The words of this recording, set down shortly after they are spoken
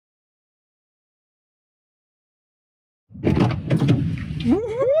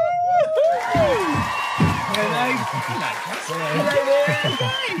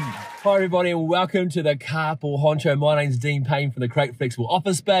Hi everybody and welcome to the Carpool Honcho. My name's Dean Payne from the Create Flexible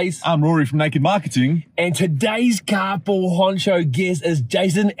Office Space. I'm Rory from Naked Marketing. And today's Carpool Honcho guest is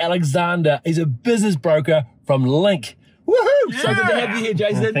Jason Alexander. He's a business broker from Link. Woohoo! Yeah. So good to have you here,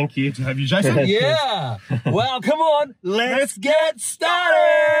 Jason. Well, thank you. Good to have you, Jason. Yeah. Well, come on, let's get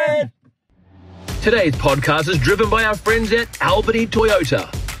started. Today's podcast is driven by our friends at Albany Toyota.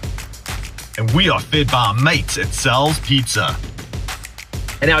 And we are fed by our mates at Sal's Pizza.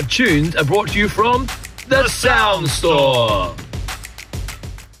 And our tunes are brought to you from The Sound Store.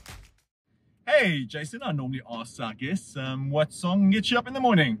 Hey, Jason, I normally ask our guests what song gets you up in the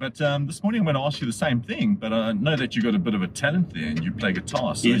morning. But this morning I'm going to ask you the same thing. But I know that you've got a bit of a talent there and you play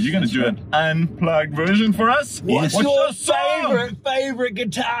guitar. So yes, you're going to do an unplugged version for us? What's your favorite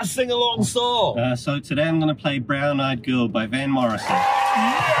guitar sing-along song? So today I'm going to play Brown Eyed Girl by Van Morrison.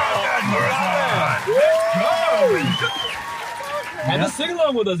 Yeah, let's go! Have a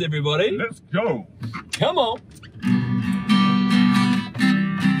sing-along with us, everybody. Let's go. Come on.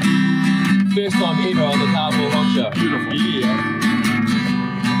 First time ever on the Carpool Honcho. Beautiful. Yeah.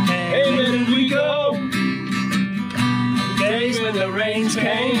 Hey, where did we go? The days when the rains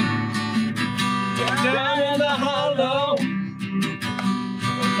came. Down in the hollow.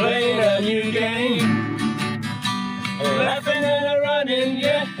 Playing a new game. Laughing and a running,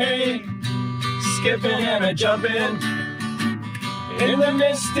 yeah. Skipping and a jumping. In the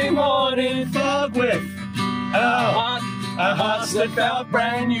misty morning fog with our hearts that felt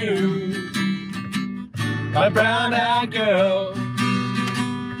brand new. My brown-eyed girl,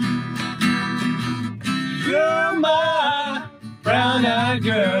 you're my brown-eyed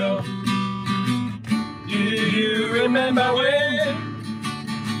girl. Do you remember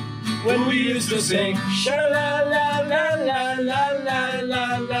when we used to sing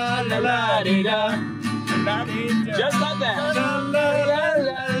sha-la-la-la-la-la-la-la-la-la-la-la-da? Just like that.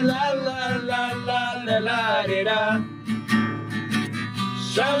 Sha-la-la-la-la-la-la-la-la-da.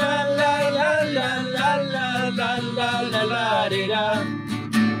 Sha-la-la-la-la-la-la-la-la-la-da.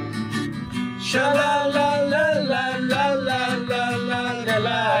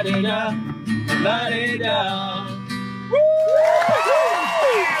 Sha-la-la-la-la-la-la-la-la-da. La-da-da.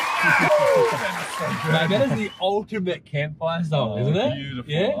 Mate, that is the ultimate campfire song, isn't it?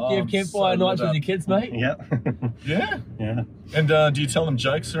 Beautiful. Yeah? Do you have campfire nights with your kids, mate? Yep. Yeah? Yeah. And do you tell them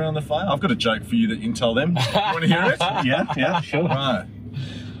jokes around the fire? I've got a joke for you that you can tell them. You want to hear it? Yeah, sure. Right.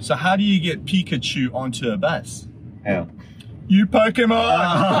 So how do you get Pikachu onto a bus? Yeah. You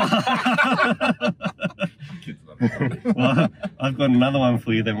Pokemon! Kids love it. Well, I've got another one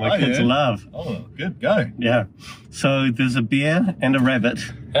for you that my kids love. Oh, good, go. Yeah. So there's a bear and a rabbit,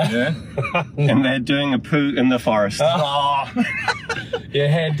 Yeah. and they're doing a poo in the forest. Oh. You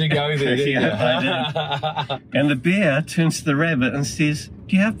had to go there, didn't you? Yeah, I did. And the bear turns to the rabbit and says,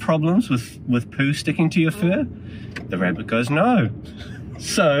 "Do you have problems with poo sticking to your fur?" The rabbit goes, "No."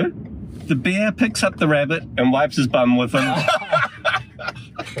 So the bear picks up the rabbit and wipes his bum with him.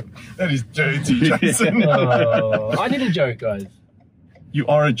 That is dirty, Jason. Oh, I need a joke, guys. You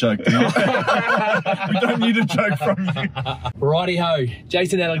are a joke, dude. We don't need a joke from you. Righty-ho.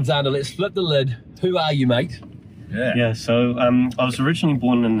 Jason Alexander, let's flip the lid. Who are you, mate? Yeah, so I was originally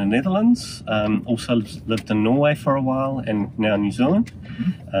born in the Netherlands, also lived in Norway for a while, and now New Zealand.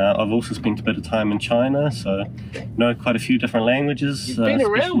 I've also spent a bit of time in China, so know quite a few different languages. You've been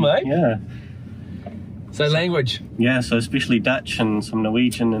around, mate. Yeah. So language. Yeah, so especially Dutch and some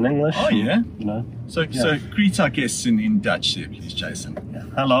Norwegian and English. Oh, yeah? You know. So greet our guests in Dutch there, please, Jason. Yeah.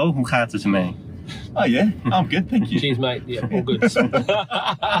 Hello, hoe gaat het ermee? Oh, yeah? I'm good, thank you. Cheers, mate. Yeah, all good.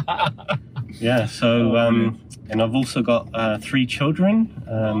 Yeah, so, and I've also got 3 children.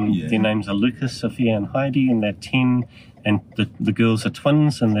 Their names are Lucas, Sophia and Heidi, and they're 10. And the girls are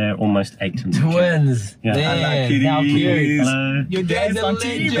twins, and they're almost 8 in the future. Twins. Yeah. Man, how cute. Hello. Your dad's Dad's a on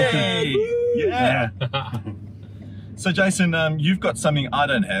legend. TV. Yeah. Yeah. So, Jason, you've got something I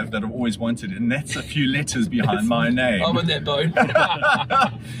don't have that I've always wanted, and that's a few letters behind my name. I'm in that boat.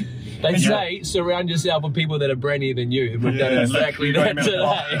 They say surround yourself with people that are brainier than you. We've done exactly that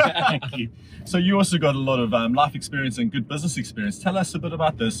today. Thank you. So you also got a lot of life experience and good business experience. Tell us a bit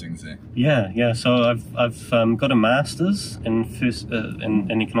about those things there. Yeah. So I've got a master's in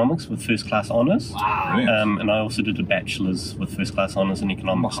in economics with first class honours. Wow. And I also did a bachelor's with first class honours in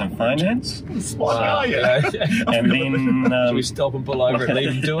economics and finance. Smart are you? And then should we stop and pull over and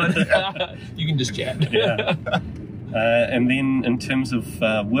leave him to it? You can just chat. Yeah. And then in terms of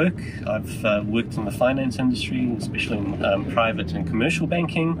work, I've worked in the finance industry, especially in private and commercial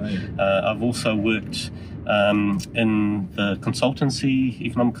banking. I've also worked in the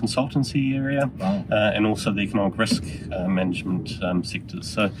economic consultancy area, Wow. and also the economic risk management sectors.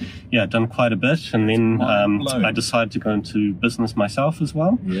 So, yeah, done quite a bit. And then Mind-blowing. I decided to go into business myself as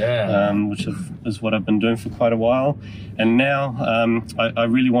well, which is what I've been doing for quite a while. And now I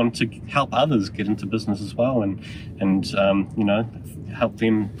really want to help others get into business as well, and help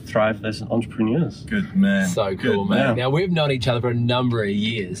them thrive as entrepreneurs. Good man. So cool, Good man. man. Now, we've known each other for a number of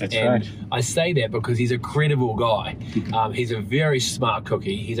years. That's and right. I say that because he's a credible guy. He's a very smart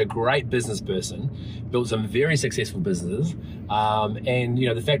cookie. He's a great business person, built some very successful businesses. And,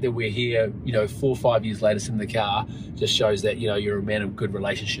 the fact that we're here, 4 or 5 years later sitting in the car just shows that, you're a man of good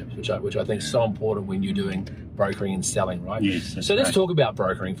relationships, which I think is so important when you're doing brokering and selling, right? Yes, that's So let's right. talk about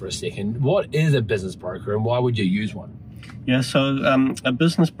brokering for a second. What is a business broker and why would you use one? Yeah, so a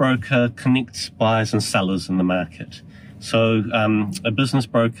business broker connects buyers and sellers in the market. So a business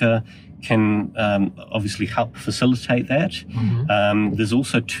broker can obviously help facilitate that. There's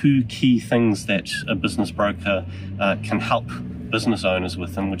also 2 key things that a business broker can help business owners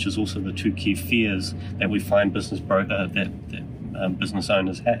with, and which is also the 2 key fears that we find business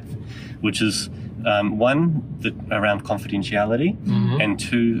owners have, which is one, around confidentiality, and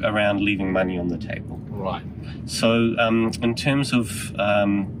 2, around leaving money on the table. Right. So in terms of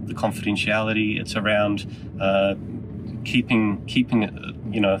the confidentiality, it's around keeping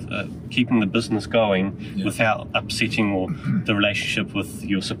the business going without upsetting the relationship with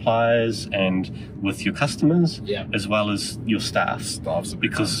your suppliers and with your customers, as well as your staff. Staff's a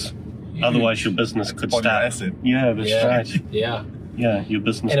big Because otherwise your business could on your start. asset. Yeah, that's right. Yeah. Yeah, your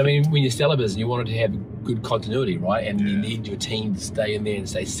business. And I mean, when you sell a business, you want it to have good continuity, right? And you need your team to stay in there and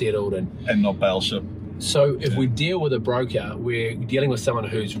stay settled. And not bail ship. So if we deal with a broker, we're dealing with someone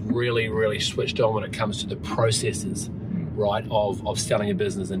who's really, really switched on when it comes to the processes, right, of selling a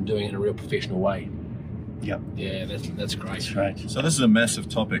business and doing it in a real professional way. Yeah, Yeah, that's great. that's right. So this is a massive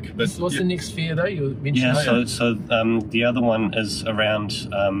topic. But So what's the next fear, though? You mentioned Yeah, so the other one is around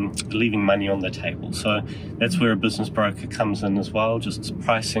leaving money on the table. So that's where a business broker comes in as well, just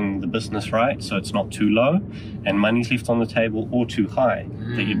pricing the business right so it's not too low and money's left on the table, or too high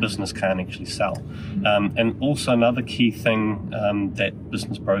that your business can't actually sell. And also another key thing that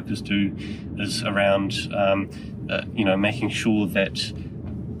business brokers do is around making sure that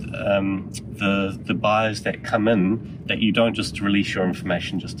the buyers that come in, that you don't just release your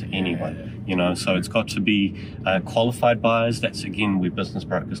information just to anyone, so it's got to be qualified buyers. That's again where business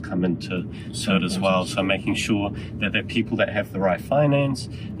brokers come into it as well. So making sure that they're people that have the right finance,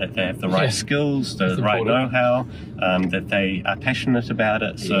 that they have the right skills, the That's right important. know-how, that they are passionate about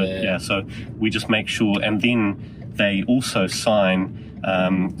it. So so we just make sure, and then they also sign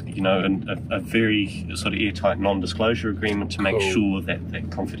a very sort of airtight non-disclosure agreement to make sure that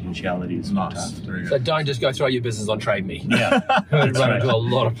confidentiality is looked nice. after. Very So good. don't just go throw your business on Trade Me. Yeah, Run right. into a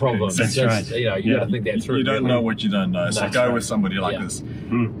lot of problems. That's Just, right. You got to think that through. You don't know what you don't know. So That's go right. with somebody like Yeah. this.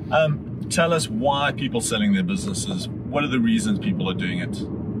 Tell us why people selling their businesses. What are the reasons people are doing it?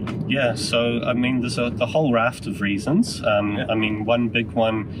 Yeah, so I mean, there's the whole raft of reasons. I mean, one big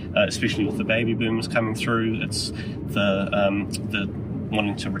one, especially with the baby boomers coming through, it's the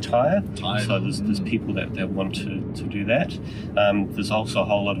wanting to retire. So there's people that want to do that. There's also a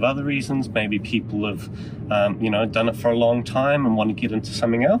whole lot of other reasons. Maybe people have done it for a long time and want to get into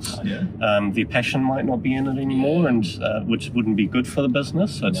something else. Their passion might not be in it anymore, and which wouldn't be good for the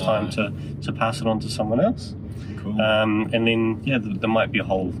business. So it's time to pass it on to someone else. Cool. And then, there might be a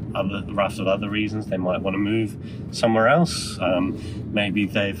whole other raft of other reasons. They might want to move somewhere else. Maybe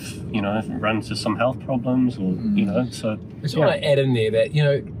they've, run into some health problems, or, so. I just want to add in there that,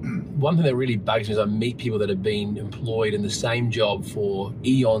 one thing that really bugs me is I meet people that have been employed in the same job for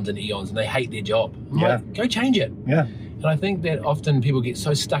eons and eons, and they hate their job. I'm like, go change it. Yeah, And I think that often people get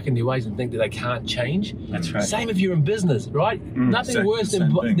so stuck in their ways and think that they can't change. that's right. Same if you're in business, right? Nothing Exactly worse the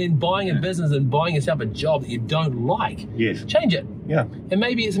than, same thing. than buying a business and buying yourself a job that you don't like. Yes. Change it. Yeah. And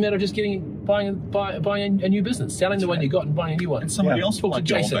maybe it's a matter of just buying a new business, selling the one you got and buying a new one. And somebody else will Talk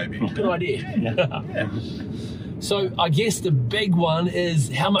to like your Jason. baby. Good idea. Yeah. So I guess the big one is,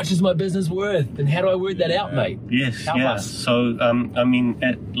 how much is my business worth, and how do I work that out, mate? Yes, Help yeah. us. So, I mean,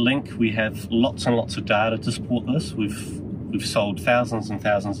 at Link, we have lots and lots of data to support this. We've sold thousands and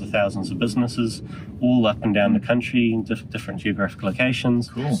thousands of businesses all up and down the country in different geographic locations,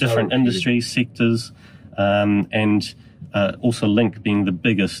 different So industries, sectors, and also Link being the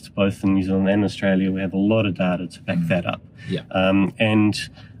biggest, both in New Zealand and Australia. We have a lot of data to back that up.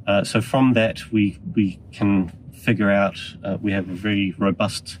 Yeah. So from that, we can figure out, we have a very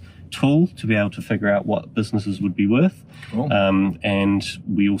robust tool to be able to figure out what businesses would be worth. Cool. And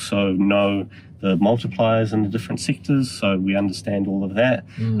we also know the multipliers in the different sectors, so we understand all of that.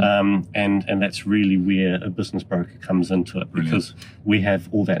 And that's really where a business broker comes into it, because we have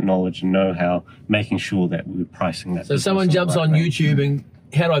all that knowledge and know-how, making sure that we're pricing that. So someone jumps on YouTube and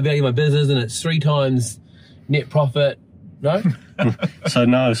how do I value my business, and it's 3 times net profit. No? So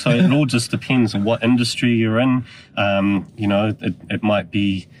it all just depends on what industry you're in. You know, it might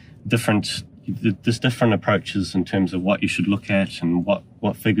be different. There's different approaches in terms of what you should look at and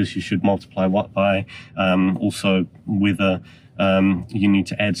what figures you should multiply what by. Also whether you need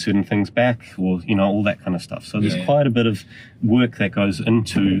to add certain things back, or, you know, all that kind of stuff. So there's quite a bit of work that goes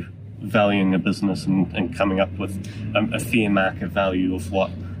into valuing a business and coming up with a fair market value of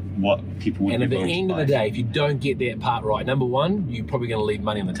what people would and be at the willing to end of buy. the day, if you don't get that part right, number one, you're probably going to leave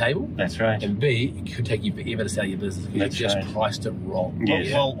money on the table. That's right. And B, it could take you forever to sell your business because That's you just right. priced it wrong.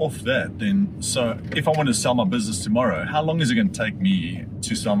 Yes. Well, off that then, so if I want to sell my business tomorrow, how long is it going to take me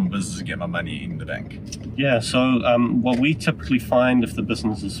to sell my business and get my money in the bank? Yeah, so what we typically find if the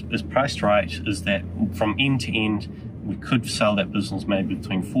business is priced right is that from end to end, we could sell that business maybe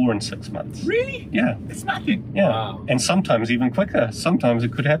between 4 and 6 months. Really? Yeah. It's nothing. Yeah. Wow. And sometimes even quicker. Sometimes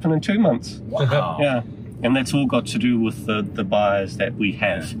it could happen in 2 months. Wow. Yeah. And that's all got to do with the buyers that we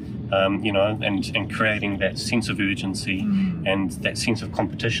have, you know, and creating that sense of urgency and that sense of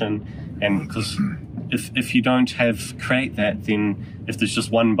competition. And because if you don't create that, then if there's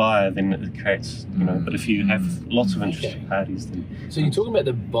just one buyer, then it creates, you know, but if you have lots of interested parties, then... So you're talking about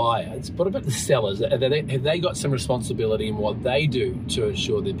the buyers. What about the sellers? Have they got some responsibility in what they do to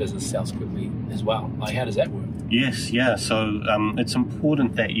ensure their business sells quickly as well? Like, how does that work? Yes, yeah. So it's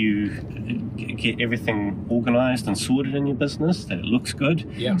important that you get everything organised and sorted in your business, that it looks good.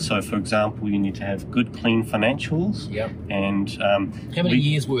 Yeah. So, for example, you need to have good, clean financials. Yeah. And How many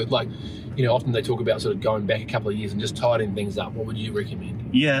years work? Like, you know, often they talk about sort of going back a couple of years and just tidying things up. What would you recommend?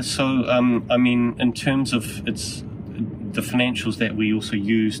 Yeah. So, I mean, in terms of the financials that we also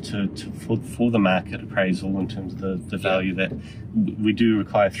use for the market appraisal, in terms of the value that we do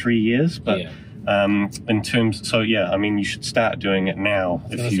require 3 years, but. In terms, so yeah, I mean, you should start doing it now. I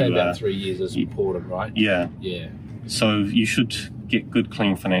was going to say about 3 years is important, right? Yeah. Yeah. So you should get good,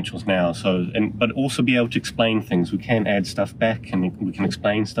 clean financials now. So, but also be able to explain things. We can add stuff back, and we can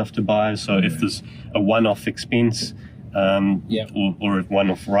explain stuff to buyers. So if there's a one-off expense, or a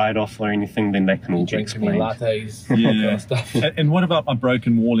one-off write-off or anything, then that can all be Drink too many explained. lattes, that kind of stuff. And what about my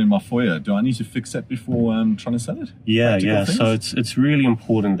broken wall in my foyer? Do I need to fix that before trying to sell it? Yeah, Practical yeah. things? So it's really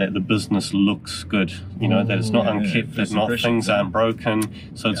important that the business looks good. You know, that it's not unkept, that first not impressions, things aren't broken.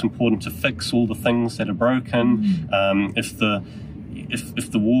 So it's important to fix all the things that are broken. If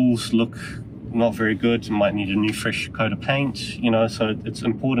the walls look not very good, you might need a new fresh coat of paint. You know, so it's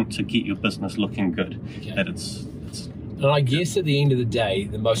important to get your business looking good. Okay. That it's And I guess at the end of the day,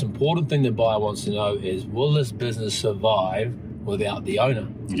 the most important thing the buyer wants to know is, will this business survive without the owner?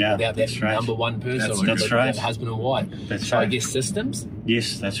 Yeah, without that that's right. number one person, or That's that right. husband and wife. That's so I right. guess systems.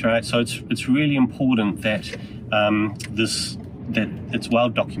 Yes, that's right. So it's really important that that it's well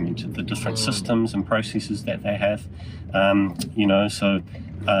documented, the different systems and processes that they have. You know, so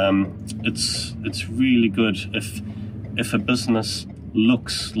it's really good if a business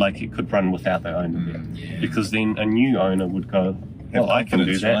looks like it could run without their owner there, because then a new owner would go, well, I can do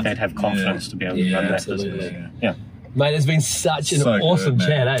confidence, that. right? They'd have confidence to be able to run that absolutely. business. Yeah. Mate, it's been such an So good, awesome man.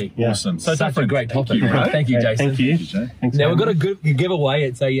 chat, eh? Yeah. Awesome. Such different. a great topic. Thank you, bro. Thank you, Jason. Thank you. Thank you, Jay. Thanks Now, for we've got a having me. good giveaway.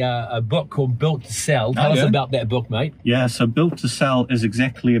 It's a book called Built to Sell. Tell us Okay. about that book, mate. Yeah, so Built to Sell is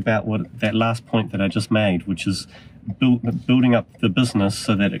exactly about what that last point that I just made, which is building up the business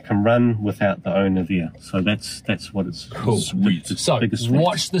so that it can run without the owner there. So that's what it's Cool. Sweet. the So, biggest strength.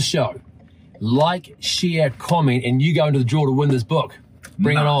 watch the show. Like, share, comment, and you go into the draw to win this book.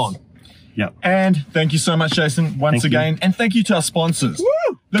 Bring it Nice. on. Yeah. And thank you so much, Jason, once Thank you. again. And thank you to our sponsors.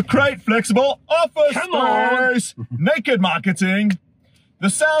 The Crate Flexible Office Come on. Space, Naked Marketing, the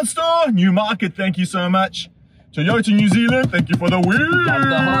Sound Store, Newmarket, thank you so much. Toyota New Zealand, thank you for the wheels. Love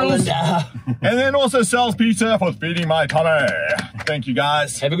the Highlander. And then also Sal's Peter for feeding my tummy. Thank you,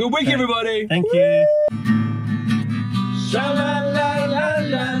 guys. Have a good week, everybody. Thank you. Sha la la la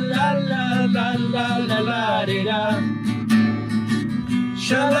la la la la la la la da.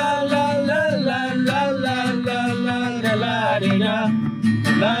 Sha la